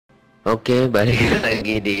Oke, balik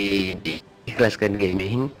lagi di Ikhlaskan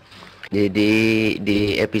Gaming. Jadi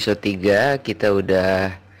di episode 3 kita udah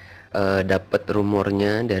dapat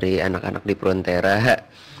rumornya dari anak-anak di Frontera.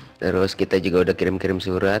 Terus kita juga udah kirim-kirim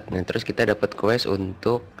surat. Nah, terus kita dapat quest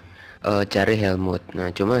untuk cari Helmut. Nah,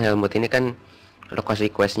 cuma Helmut ini kan lokasi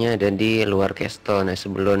questnya ada di luar castle. Nah,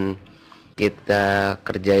 sebelum kita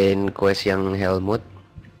kerjain quest yang Helmut,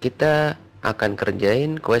 kita akan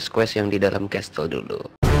kerjain quest-quest yang di dalam castle dulu.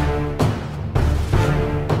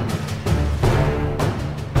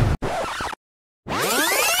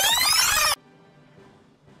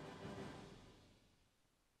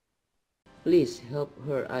 Please help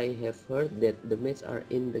her. I have heard that the maids are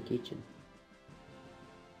in the kitchen.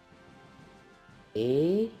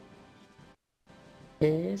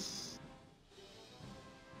 Es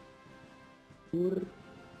pur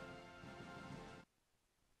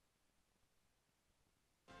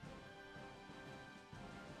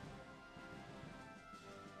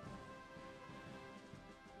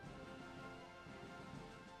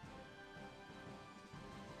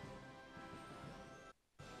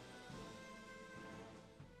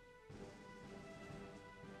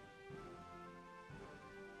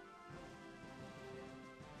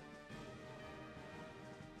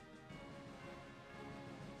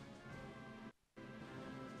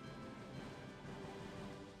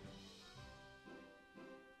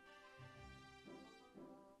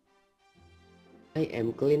I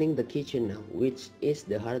am cleaning the kitchen now, which is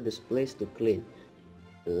the hardest place to clean.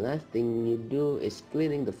 The last thing you do is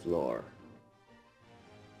cleaning the floor.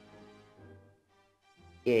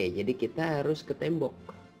 Oke, jadi kita harus ke tembok.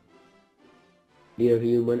 Dear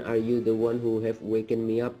human, are you the one who have waken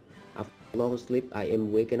me up? After long sleep, I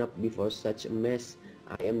am waken up before such a mess.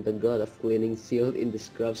 I am the god of cleaning sealed in the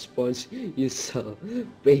scrub sponge. You shall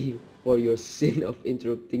pay for your sin of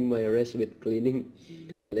interrupting my rest with cleaning.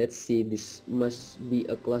 Let's see, this must be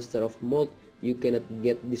a cluster of mold. You cannot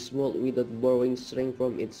get this mold without borrowing strength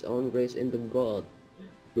from its own grace and the god.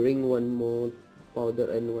 Bring one mold powder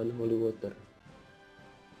and one holy water.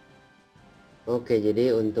 Oke,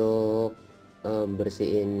 jadi untuk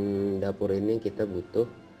bersihin dapur ini kita butuh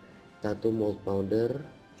satu mold powder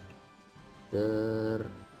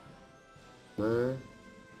sama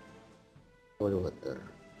holy water.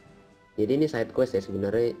 Jadi ini side quest ya,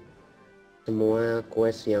 sebenarnya semua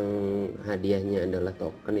quest yang hadiahnya adalah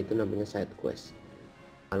token itu namanya side quest.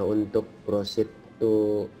 Kalau untuk proceed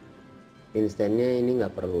to instannya ini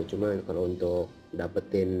nggak perlu, cuma kalau untuk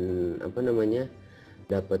dapetin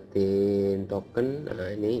dapetin token, nah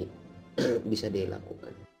ini bisa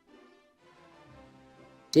dilakukan.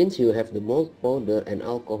 Since you have the malt powder and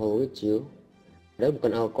alcohol with you, padahal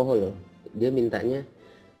bukan alkohol loh, dia mintanya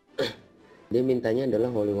adalah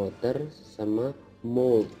holy water sama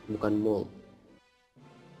mold, bukan malt.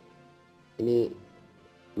 Ini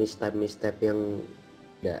misstep yang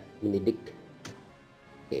tidak mendidik.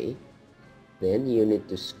 Okay, then you need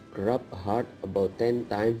to scrub hard about 10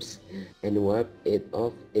 times and wipe it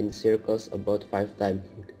off in circles about 5 times.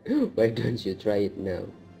 Why don't you try it now?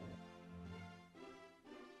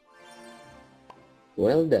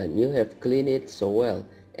 Well done, you have cleaned it so well.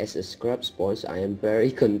 As a scrub sponge, I am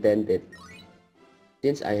very contented.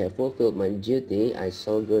 Since I have fulfilled my duty, I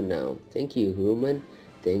shall go now. Thank you, human.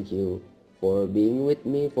 Thank you for being with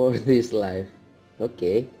me for this life.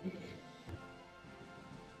 Okay.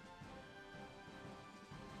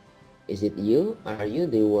 Is it you? Are you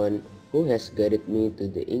the one who has guided me to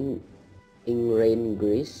the rain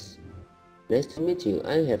grease? Nice to meet you.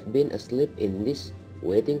 I have been asleep in this,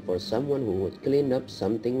 waiting for someone who would clean up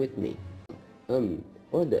something with me.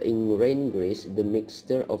 For the rain grease, the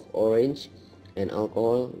mixture of orange and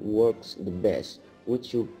alcohol works the best. Would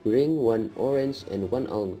you bring one orange and one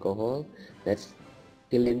alcohol? Let's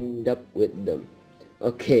clean up with them.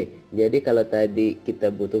 Oke, jadi kalau tadi kita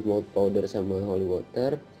butuh malt powder sama holy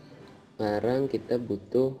water, sekarang kita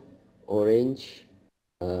butuh orange.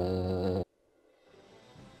 Nah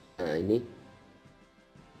ini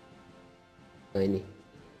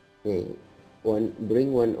nih,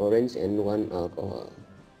 bring one orange and one alcohol.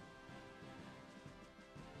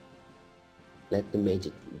 Let the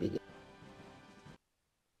magic begin.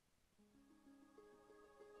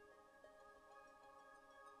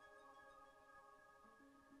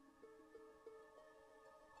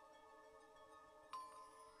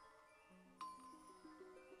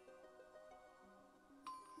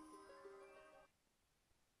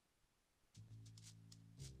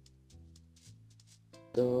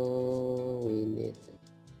 So we need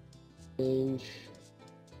orange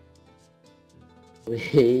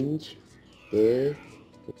is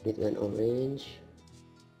we need one orange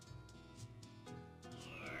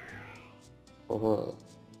alcohol.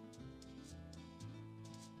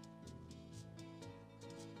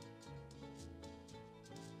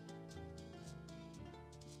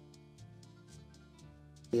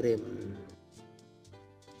 Kirim.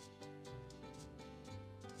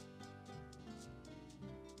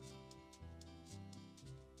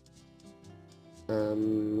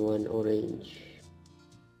 One orange.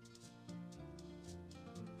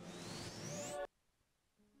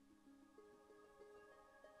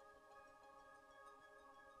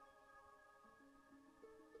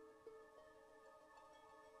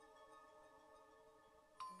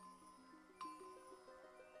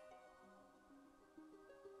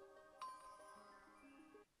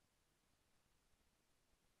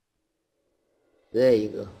 There you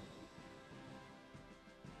go.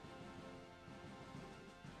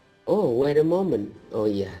 Oh, wait a moment.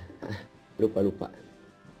 Oh iya, lupa.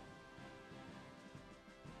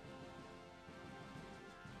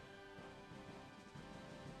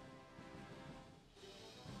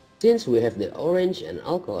 Since we have the orange and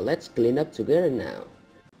alcohol, let's clean up together now.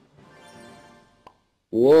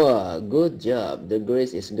 Wow, good job. The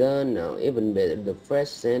grease is gone now. Even better, the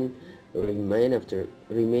fresh scent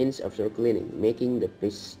remains after cleaning, making the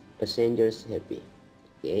passengers happy.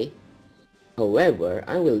 Okay. However,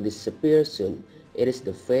 I will disappear soon. It is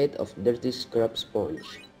the fate of dirty scrub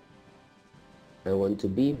sponge. I want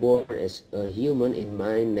to be born as a human in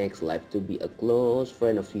my next life to be a close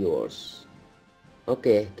friend of yours.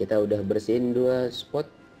 Oke, kita udah bersihin 2 spot.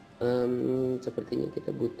 Sepertinya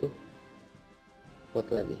kita butuh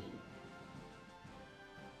spot lagi.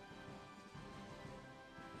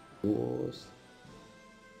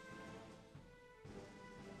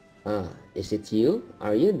 Is it you?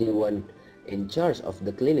 Are you the one in charge of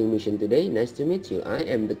the cleaning mission today? Nice to meet you. I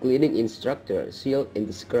am the cleaning instructor, sealed in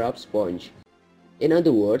the scrub sponge. In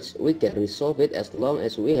other words, we can resolve it as long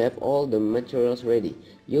as we have all the materials ready.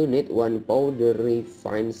 You need 1 powdery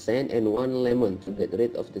fine sand and 1 lemon to get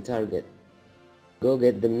rid of the target. Go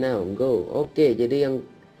get them now, go. Oke, jadi yang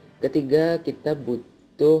ketiga kita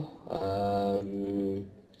butuh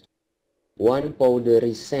 1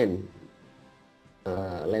 powdery sand.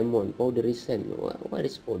 Lemon, powdery sand. What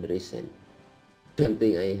is powdery sand? Don't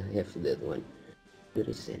think I have that one.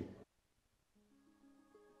 Powdery sand.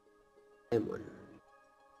 Lemon.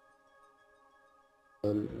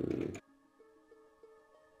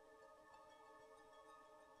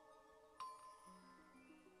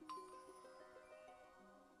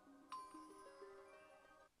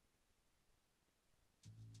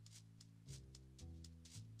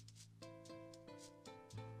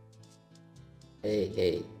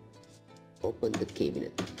 Hey, open the cabinet.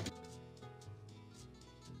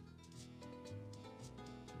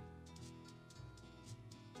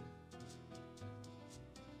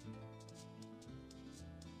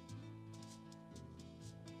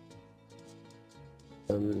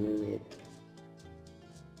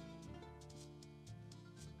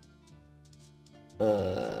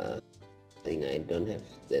 I think I don't have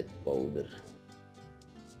that powder.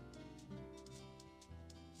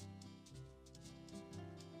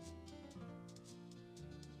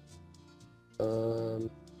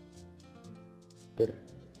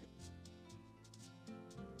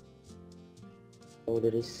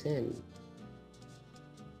 Powdery sand.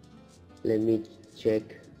 Let me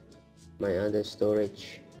check my other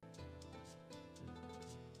storage.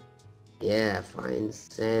 Yeah, fine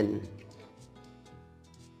sand.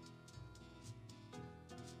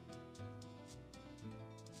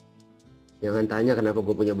 Jangan tanya kenapa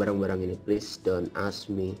gue punya barang-barang ini. Please don't ask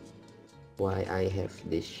me why I have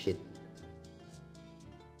this shit.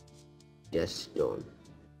 Just don't.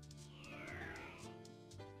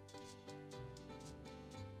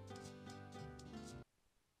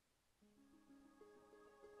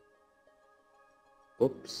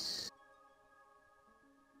 Oops.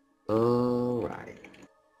 Alright.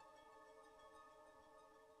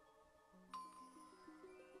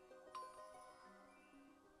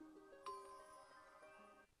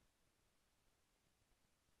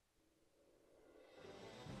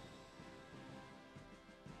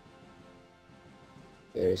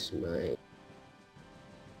 Here's my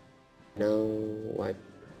now wipe.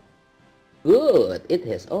 Good, it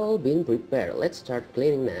has all been prepared. Let's start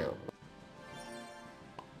cleaning now.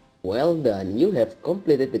 Well done, you have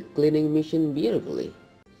completed the cleaning mission beautifully.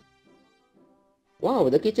 Wow,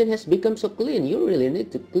 the kitchen has become so clean. You really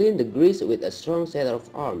need to clean the grease with a strong set of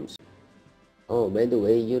arms. Oh, by the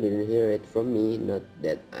way, you didn't hear it from me, not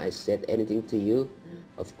that I said anything to you.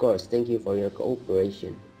 Of course, thank you for your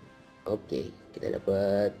cooperation. Oke, kita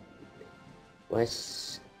dapat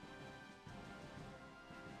was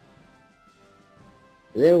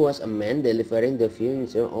There was a man delivering the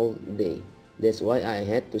furniture all day. That's why I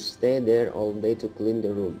had to stay there all day to clean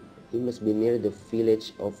the room. He must be near the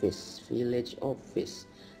village office. Village office.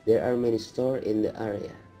 There are many stores in the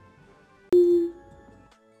area.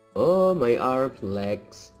 Oh, my arms,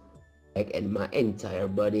 legs, back and my entire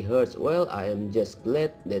body hurts. Well, I am just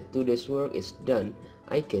glad that today's work is done.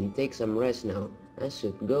 I can take some rest now. I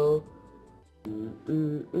should go. Mm,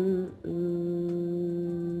 mm, mm,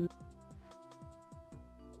 mm.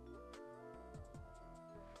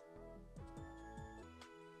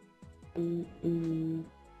 Mm, mm.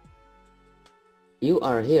 You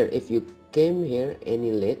are here. If you came here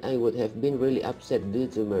any late, I would have been really upset due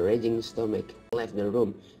to my raging stomach. I left the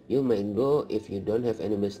room. You may go if you don't have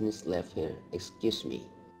any business left here. Excuse me.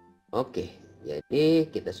 Oke,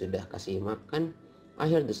 jadi kita sudah kasih makan.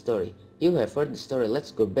 I heard the story. You have heard the story.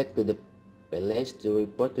 Let's go back to the palace to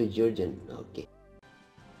report to Georgian. Oke.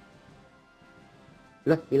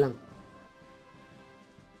 Lah, hilang.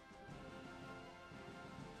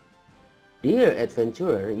 Dear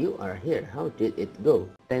adventurer, you are here. How did it go?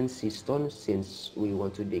 10 sea stones since we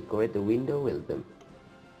want to decorate the window with them.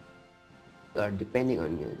 We are depending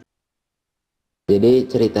on you. Jadi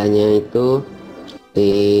ceritanya itu si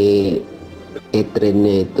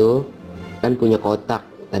Catherine-nya itu kan punya kotak.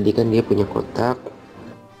 Tadi kan dia punya kotak.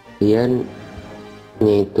 Kemudian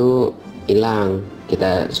itu hilang.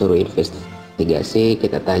 Kita suruh investigasi,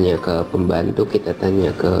 kita tanya ke pembantu, kita tanya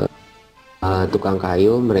ke tukang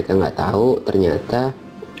kayu, mereka nggak tahu. Ternyata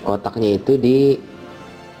kotaknya itu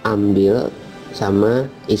diambil sama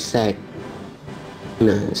Isaac.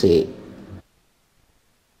 Nah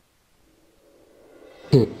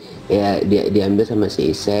ya dia diambil sama si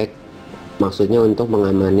Isaac, maksudnya untuk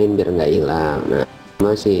mengamanin biar nggak hilang. Nah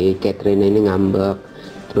sama si Catherine ini ngambek,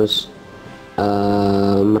 terus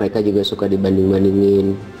mereka juga suka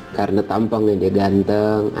dibanding-bandingin karena tampangnya dia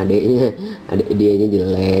ganteng, adik dianya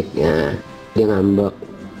jelek. Nah dia ngambek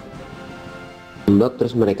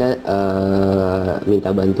terus mereka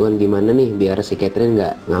minta bantuan gimana nih biar si Catherine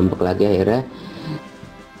nggak ngambek lagi. Akhirnya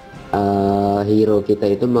hero kita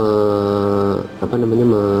itu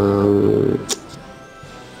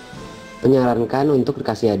menyarankan untuk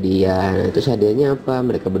dikasih hadiah. Nah, terus hadiahnya apa?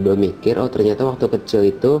 Mereka berdua mikir, oh ternyata waktu kecil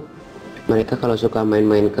itu mereka kalau suka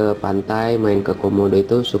main-main ke pantai, main ke komodo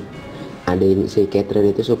itu ada si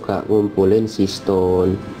Catherine itu suka ngumpulin sea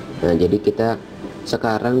stone. Nah jadi kita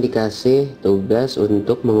sekarang dikasih tugas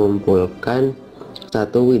untuk mengumpulkan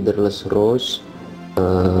satu witherless rose,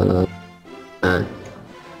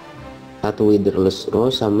 satu witherless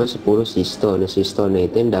rose sama 10 sea stone. Sea stone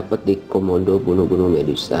itu yang dapat di komodo bunuh-bunuh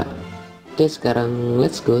Medusa. Oke, sekarang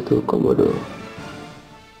let's go to komodo.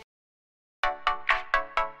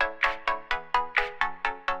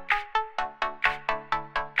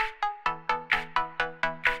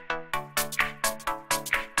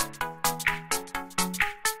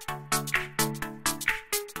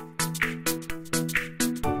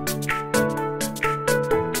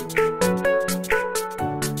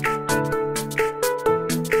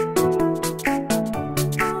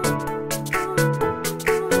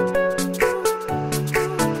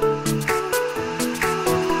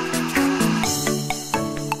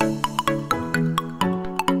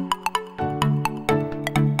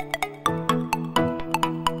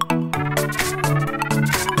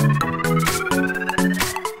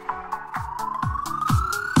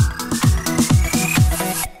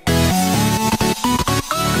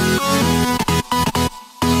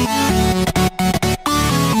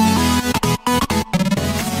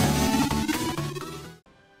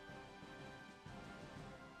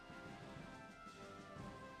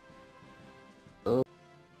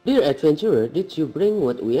 Dear adventurer, did you bring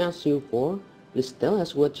what we asked you for? Please tell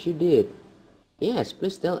us what you did. Yes,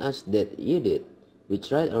 please tell us that you did. We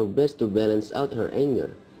tried our best to balance out her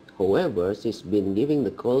anger. However, she's been giving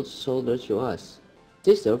the cold shoulder to us.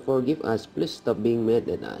 Sister, forgive us. Please stop being mad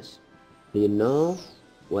at us. Do you know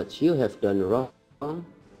what you have done wrong?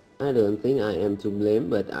 I don't think I am to blame,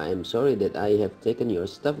 but I am sorry that I have taken your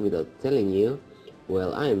stuff without telling you.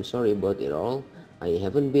 Well, I am sorry about it all. I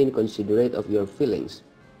haven't been considerate of your feelings.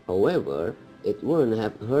 However, it wouldn't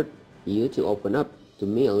have hurt you to open up to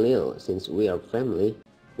me a little, since we are family.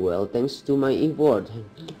 Well, thanks to my effort,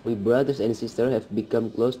 we brothers and sisters have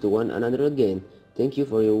become close to one another again. Thank you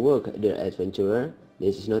for your work, dear adventurer.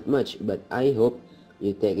 This is not much, but I hope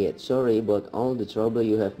you take it. Sorry about all the trouble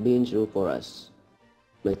you have been through for us.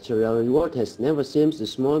 Material reward has never seemed too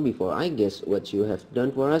small before. I guess what you have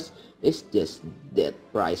done for us is just that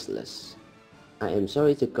priceless. I am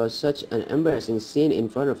sorry to cause such an embarrassing scene in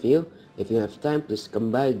front of you. If you have time, please come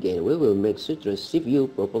by again. We will make sure to receive you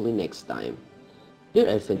properly next time. Dear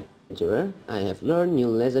adventurer, I have learned new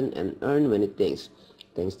lesson and earned many things.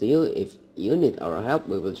 Thanks to you, if you need our help,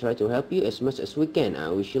 we will try to help you as much as we can. I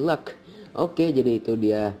wish you luck. Oke, jadi itu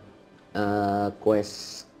dia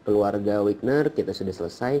quest keluarga Wigner. Kita sudah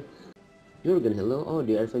selesai. Jurgen, hello. Oh,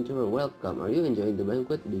 dear adventurer, welcome. Are you enjoying the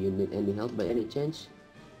banquet? Do you need any help by any chance?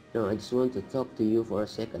 No, I just want to talk to you for a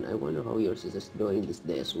second. I wonder how your sister's doing this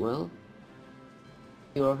day as well.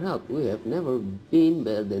 Your help, we have never been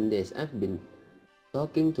better than this. I've been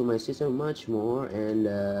talking to my sister much more and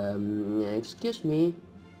excuse me,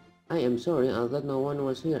 I am sorry, I thought no one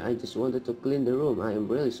was here. I just wanted to clean the room. I am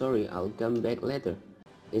really sorry. I'll come back later.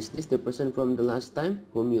 Is this the person from the last time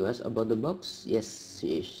whom you asked about the box? Yes,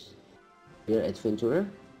 she is. Dear adventurer,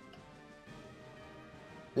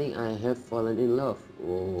 I think I have fallen in love.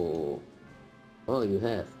 Oh, you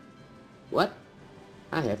have. What?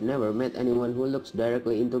 I have never met anyone who looks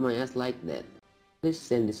directly into my eyes like that. Please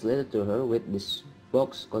send this letter to her with this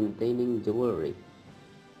box containing jewelry.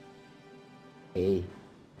 Okay,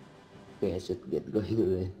 I should get going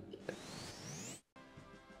then.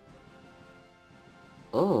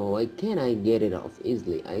 Oh, why can't I get it off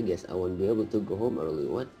easily? I guess I won't be able to go home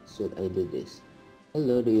early. What should I do this?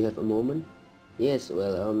 Hello, do you have a moment? Yes,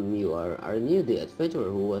 well, aren't you the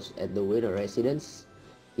adventurer who was at the winter residence?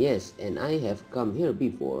 Yes, and I have come here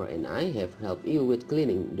before, and I have helped you with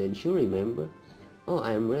cleaning, don't you remember? Oh,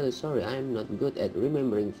 I am really sorry, I am not good at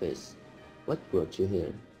remembering faces. What brought you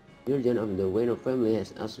here? Jurgen of the Wayne family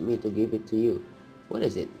has asked me to give it to you. What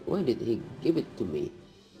is it? Why did he give it to me?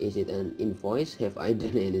 Is it an invoice? Have I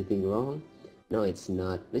done anything wrong? No, it's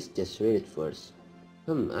not. Please just read it first.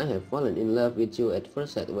 I have fallen in love with you at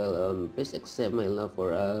first sight. Well, please accept my love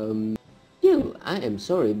for, you. I am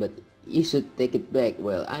sorry, but you should take it back.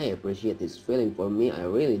 Well, I appreciate his feeling for me, I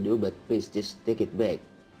really do, but please just take it back.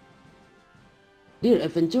 Dear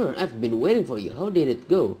adventurer, I've been waiting for you. How did it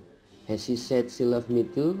go? Has she said she loved me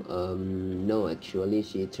too? No, actually,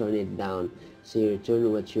 she turned it down. She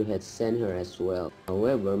returned what you had sent her as well.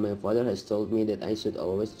 However, my father has told me that I should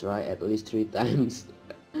always try at least 3 times.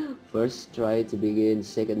 First, try to begin.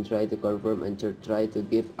 Second, try to confirm. And third, try to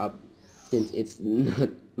give up. Since it's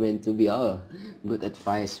not meant to be. Oh, good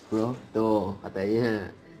advice, bro. Tuh,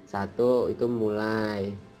 katanya. 1, itu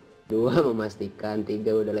mulai. 2, memastikan. 3,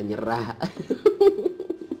 udahlah nyerah.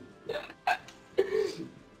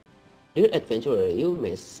 Dear adventurer, you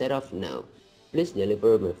may set off now. Please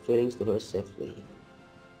deliver my feelings to her safely.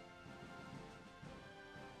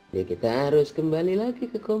 Jadi kita harus kembali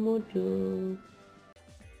lagi ke Komodo.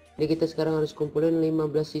 Jadi kita sekarang harus kumpulin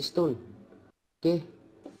 15 stone. Oke.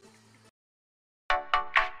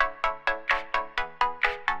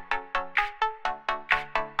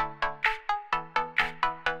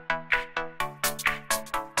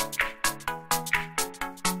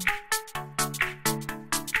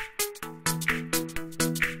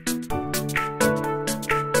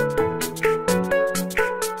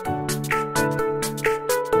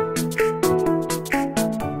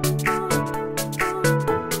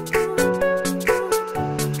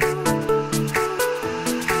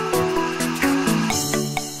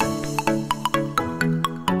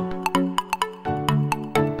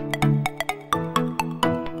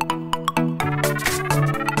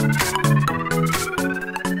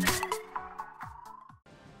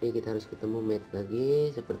 Kita harus ketemu mate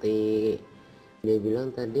lagi. Seperti dia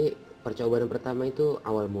bilang tadi, percobaan pertama itu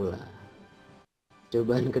awal mula.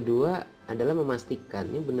 Cobaan kedua adalah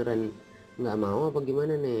memastikan ini beneran nggak mau apa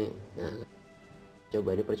gimana nih. Nah,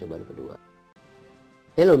 coba di percobaan kedua.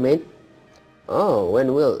 Hello mate. Oh,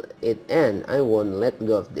 when will it end? I won't let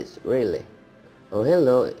go of this, really. Oh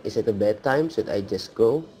hello, is it a bad time? Should I just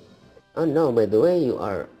go? Oh no, by the way, you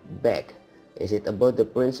are back. Is it about the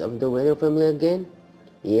prince of the Weather family again?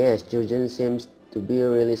 Yes, Jurgen seems to be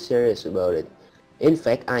really serious about it. In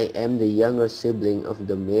fact, I am the younger sibling of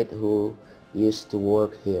the maid who used to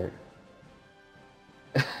work here.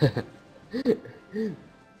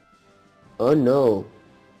 Oh no.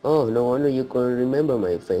 Oh, no wonder you couldn't remember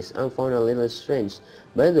my face. I found a little strange.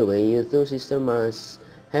 By the way, you two sisters must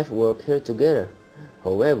have worked here together.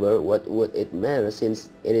 However, what would it matter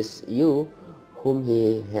since it is you whom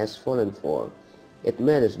he has fallen for? It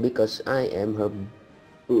matters because I am her...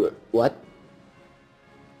 What?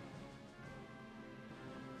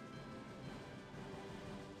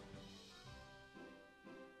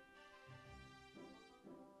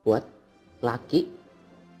 What? Laki?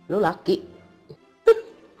 Lo laki?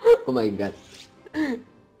 Oh my god.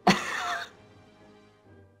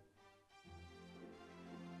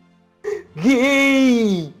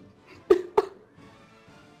 Gay!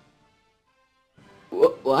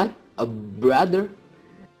 What? A brother?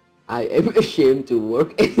 I am ashamed to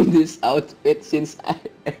work in this outfit since I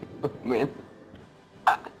am a man.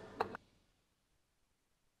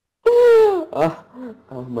 Oh,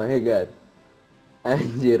 oh my god.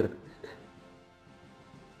 Anjir.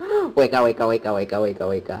 WK WK WK WK WK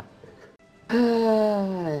WK.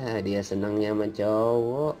 Dia senangnya sama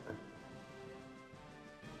cowok.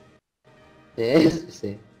 Yes,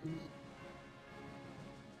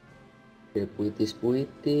 dia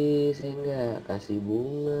puitis-puitis, ya enggak kasih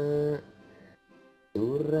bunga,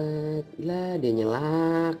 surat, lah dia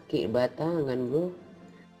nyelaki batangan bro.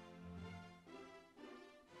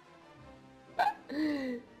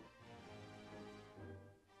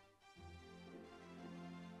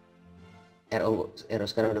 RO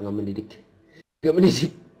sekarang udah nggak mendidik, nggak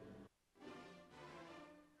mendidik.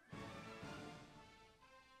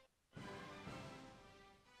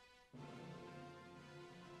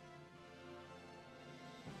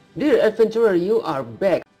 Dear adventurer, you are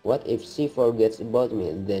back. What if she forgets about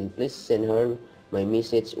me? Then please send her my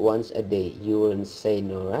message once a day. You won't say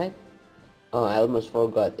no, right? Oh, I almost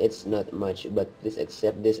forgot. It's not much, but please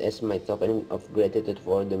accept this as my token of gratitude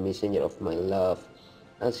for the messenger of my love.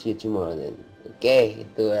 I'll see you tomorrow then. Oke,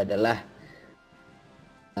 itu adalah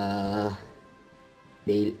uh,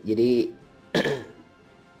 jadi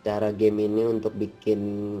cara game ini untuk bikin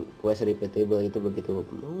quest repeatable itu begitu.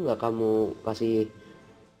 Mau nggak kamu kasih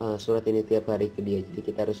surat ini tiap hari ke dia? Jadi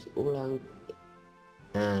kita harus ulang.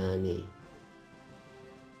 Nah nih,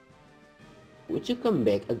 would you come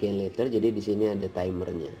back again later? Jadi di sini ada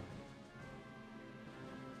timernya.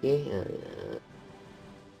 Oke,